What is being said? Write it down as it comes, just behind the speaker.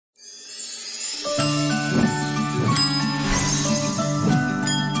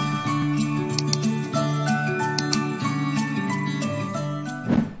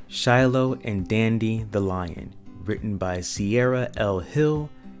Shiloh and Dande the Lion, written by Ciara L. Hill,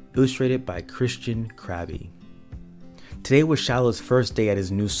 illustrated by Krabbe. Today was Shiloh's first day at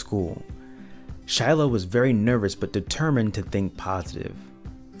his new school. Shiloh was very nervous but determined to think positive.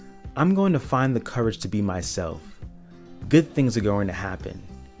 I'm going to find the courage to be myself. Good things are going to happen.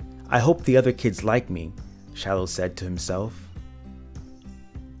 I hope the other kids like me, Shiloh said to himself.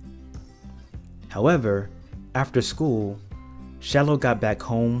 However, after school, Shiloh got back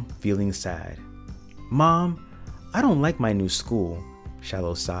home feeling sad. "Mom, I don't like my new school,"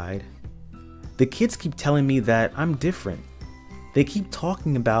 Shiloh sighed. "The kids keep telling me that I'm different. They keep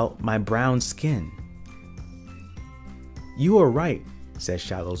talking about my brown skin." "You are right," said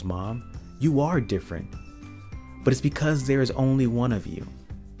Shiloh's mom. "You are different. But it's because there is only one of you.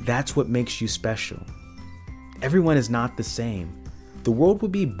 That's what makes you special. Everyone is not the same. The world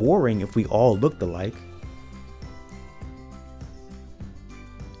would be boring if we all looked alike."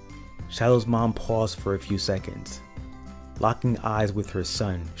 Shiloh's mom paused for a few seconds. Locking eyes with her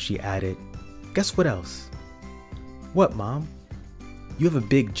son, she added, "Guess what else?" "What, Mom?" "You have a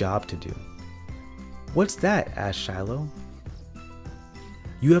big job to do." "What's that?" asked Shiloh.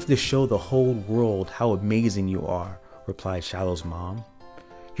 "You have to show the whole world how amazing you are," replied Shiloh's mom.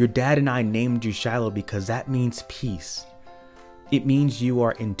 "Your dad and I named you Shiloh because that means peace. It means you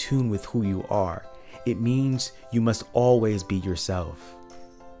are in tune with who you are. It means you must always be yourself."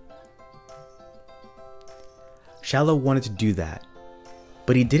 Shiloh wanted to do that,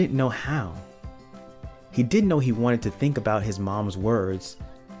 but he didn't know how. He did know he wanted to think about his mom's words,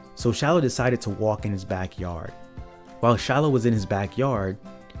 so Shiloh decided to walk in his backyard. While Shiloh was in his backyard,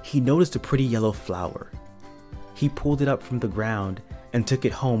 he noticed a pretty yellow flower. He pulled it up from the ground and took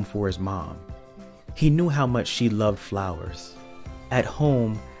it home for his mom. He knew how much she loved flowers. At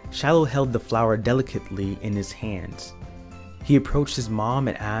home, Shiloh held the flower delicately in his hands. He approached his mom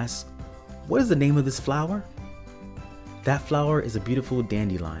and asked, "What is the name of this flower?" "That flower is a beautiful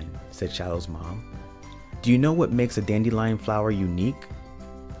dandelion," said Shiloh's mom. "Do you know what makes a dandelion flower unique?"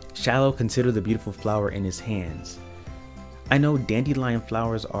 Shiloh considered the beautiful flower in his hands. "I know dandelion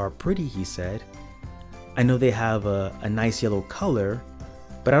flowers are pretty," he said. "I know they have a nice yellow color,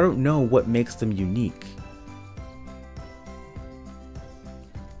 but I don't know what makes them unique."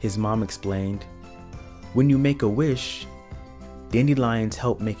 His mom explained, "When you make a wish, dandelions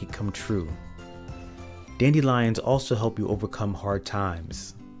help make it come true. Dandelions also help you overcome hard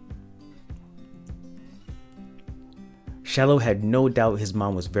times." Shiloh had no doubt his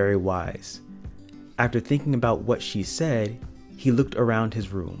mom was very wise. After thinking about what she said, he looked around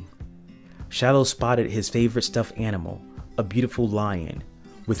his room. Shiloh spotted his favorite stuffed animal, a beautiful lion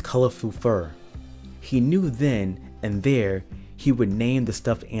with colorful fur. He knew then and there he would name the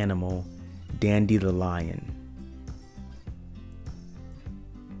stuffed animal Dande the Lion.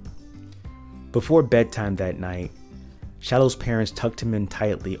 Before bedtime that night, Shiloh's parents tucked him in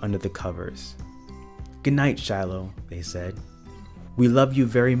tightly under the covers. "Good night, Shiloh," they said. "We love you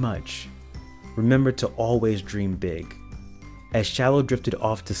very much. Remember to always dream big." As Shiloh drifted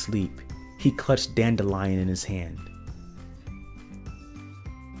off to sleep, he clutched Dandelion in his hand.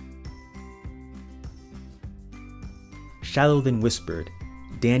 Shiloh then whispered,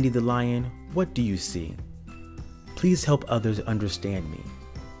 "Dande the Lion, what do you see? Please help others understand me."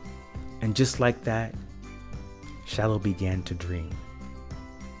 And just like that, Shiloh began to dream.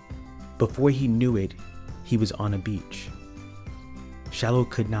 Before he knew it, he was on a beach. Shiloh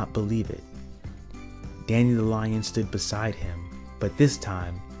could not believe it. Dande the Lion stood beside him, but this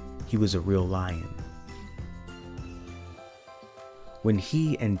time, he was a real lion. When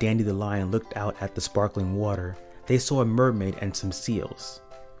he and Dande the Lion looked out at the sparkling water, they saw a mermaid and some seals.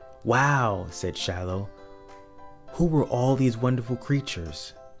 "Wow," said Shiloh. "Who were all these wonderful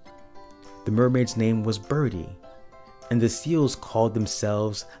creatures?" The mermaid's name was Birdie, and the seals called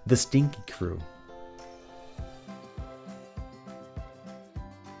themselves the Stinky Crew.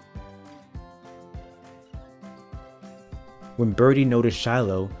 When Birdie noticed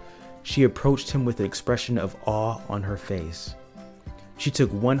Shiloh, she approached him with an expression of awe on her face. She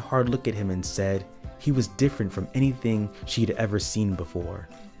took one hard look at him and said he was different from anything she had ever seen before.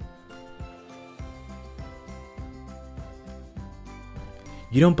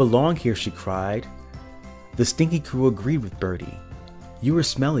 "You don't belong here," she cried. The Stinky Crew agreed with Birdie. "You are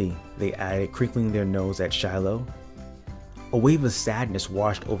smelly," they added, crinkling their nose at Shiloh. A wave of sadness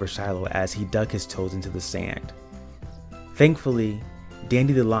washed over Shiloh as he dug his toes into the sand. Thankfully,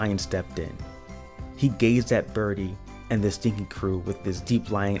 Dande the Lion stepped in. He gazed at Birdie and the Stinky Crew with his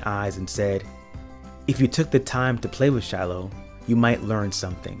deep-lying eyes and said, "If you took the time to play with Shiloh, you might learn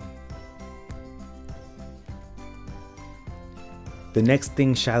something." The next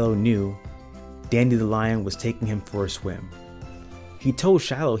thing Shiloh knew, Dande the Lion was taking him for a swim. He told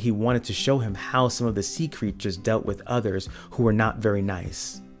Shiloh he wanted to show him how some of the sea creatures dealt with others who were not very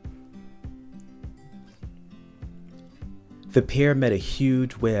nice. The pair met a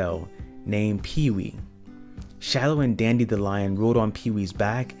huge whale named Pee-wee. Shiloh and Dande the Lion rode on Pee-wee's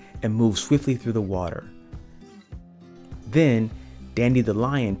back and moved swiftly through the water. Then, Dande the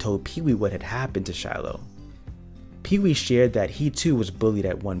Lion told Pee-wee what had happened to Shiloh. Pee-wee shared that he too was bullied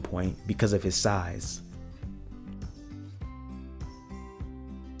at one point because of his size.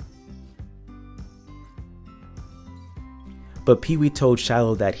 But Pee-wee told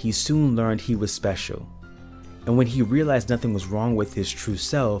Shiloh that he soon learned he was special, and when he realized nothing was wrong with his true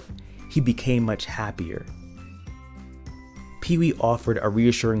self, he became much happier. Pee-wee offered a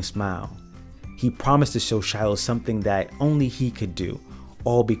reassuring smile. He promised to show Shiloh something that only he could do,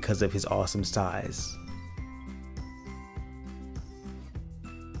 all because of his awesome size.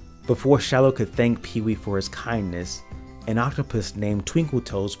 Before Shiloh could thank Pee-wee for his kindness, an octopus named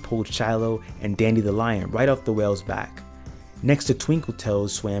Twinkletoes pulled Shiloh and Dande the Lion right off the whale's back. Next to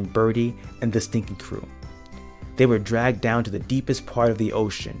Twinkletoes swam Birdie and the Stinky Crew. They were dragged down to the deepest part of the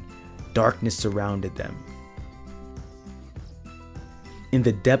ocean. Darkness surrounded them. In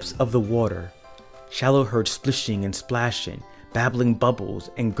the depths of the water, Shiloh heard splishing and splashing, babbling bubbles,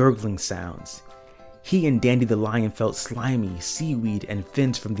 and gurgling sounds. He and Dande the Lion felt slimy seaweed and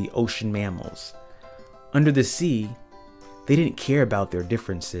fins from the ocean mammals. Under the sea, they didn't care about their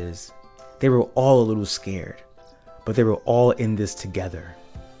differences. They were all a little scared, but they were all in this together.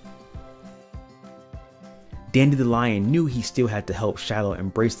 Dande the Lion knew he still had to help Shiloh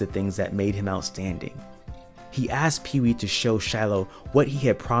embrace the things that made him outstanding. He asked Pee-wee to show Shiloh what he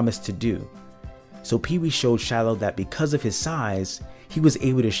had promised to do. So Pee-wee showed Shiloh that because of his size, he was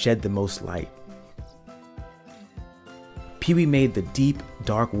able to shed the most light. Pee-wee made the deep,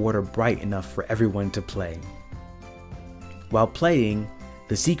 dark water bright enough for everyone to play. While playing,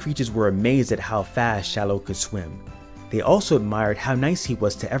 the sea creatures were amazed at how fast Shiloh could swim. They also admired how nice he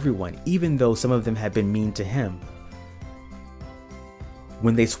was to everyone, even though some of them had been mean to him.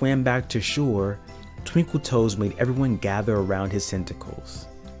 When they swam back to shore, Twinkletoes made everyone gather around his tentacles.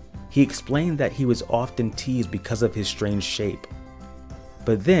 He explained that he was often teased because of his strange shape.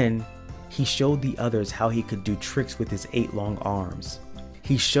 But then, he showed the others how he could do tricks with his 8 long arms.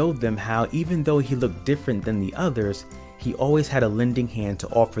 He showed them how even though he looked different than the others, he always had a lending hand to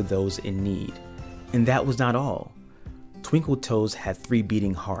offer those in need. And that was not all. Twinkletoes had 3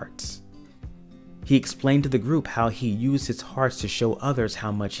 beating hearts. He explained to the group how he used his hearts to show others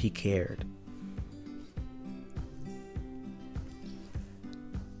how much he cared.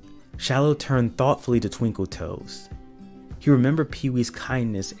 Shiloh turned thoughtfully to Twinkletoes. He remembered Pee-wee's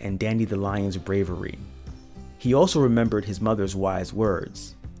kindness and Dande the Lion's bravery. He also remembered his mother's wise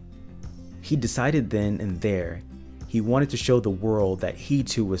words. He decided then and there he wanted to show the world that he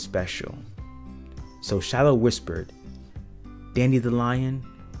too was special. So Shiloh whispered, "Dande the Lion,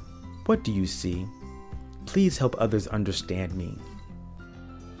 what do you see? Please help others understand me."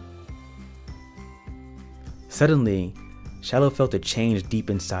 Suddenly, Shiloh felt a change deep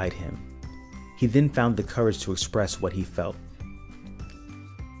inside him. He then found the courage to express what he felt.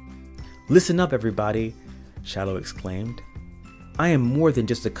 "Listen up, everybody," Shiloh exclaimed. "I am more than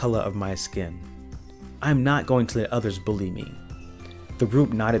just the color of my skin. I'm not going to let others bully me." The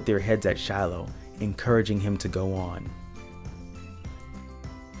group nodded their heads at Shiloh, encouraging him to go on.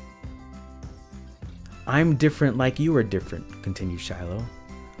 "I'm different like you are different," continued Shiloh.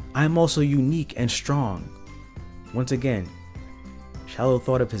 "I'm also unique and strong." Once again, Shiloh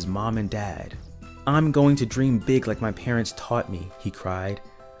thought of his mom and dad. "I'm going to dream big like my parents taught me," he cried.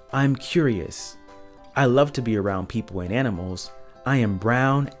 "I'm curious. I love to be around people and animals. I am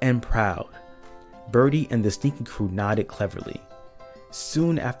brown and proud." Birdie and the Stinky Crew nodded cleverly.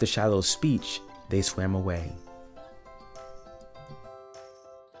 Soon after Shiloh's speech, they swam away.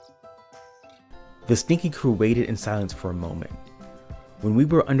 The Stinky Crew waited in silence for a moment. "When we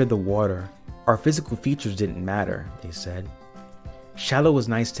were under the water, our physical features didn't matter," they said. "Shiloh was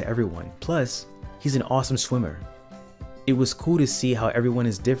nice to everyone, plus, he's an awesome swimmer." "It was cool to see how everyone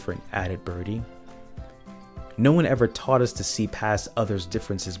is different," added Birdie. "No one ever taught us to see past others'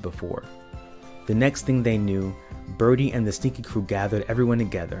 differences before." The next thing they knew, Birdie and the Stinky Crew gathered everyone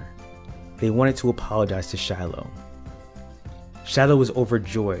together. They wanted to apologize to Shiloh. Shiloh was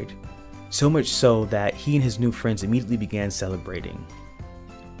overjoyed, so much so that he and his new friends immediately began celebrating.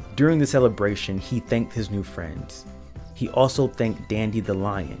 During the celebration, he thanked his new friends. He also thanked Dande the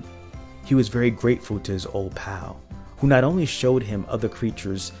Lion. He was very grateful to his old pal, who not only showed him other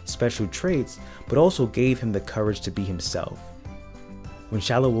creatures' special traits, but also gave him the courage to be himself. When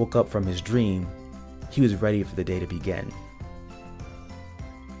Shiloh woke up from his dream, he was ready for the day to begin.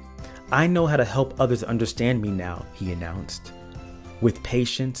 "I know how to help others understand me now," he announced. "With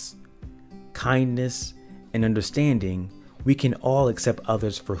patience, kindness, and understanding, we can all accept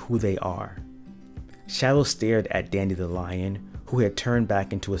others for who they are." Shiloh stared at Dande the Lion, who had turned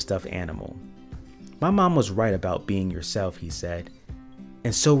back into a stuffed animal. "My mom was right about being yourself," he said,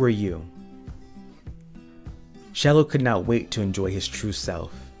 "and so were you." Shiloh could not wait to enjoy his true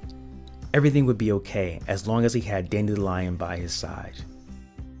self. Everything would be okay as long as he had Dande the Lion by his side.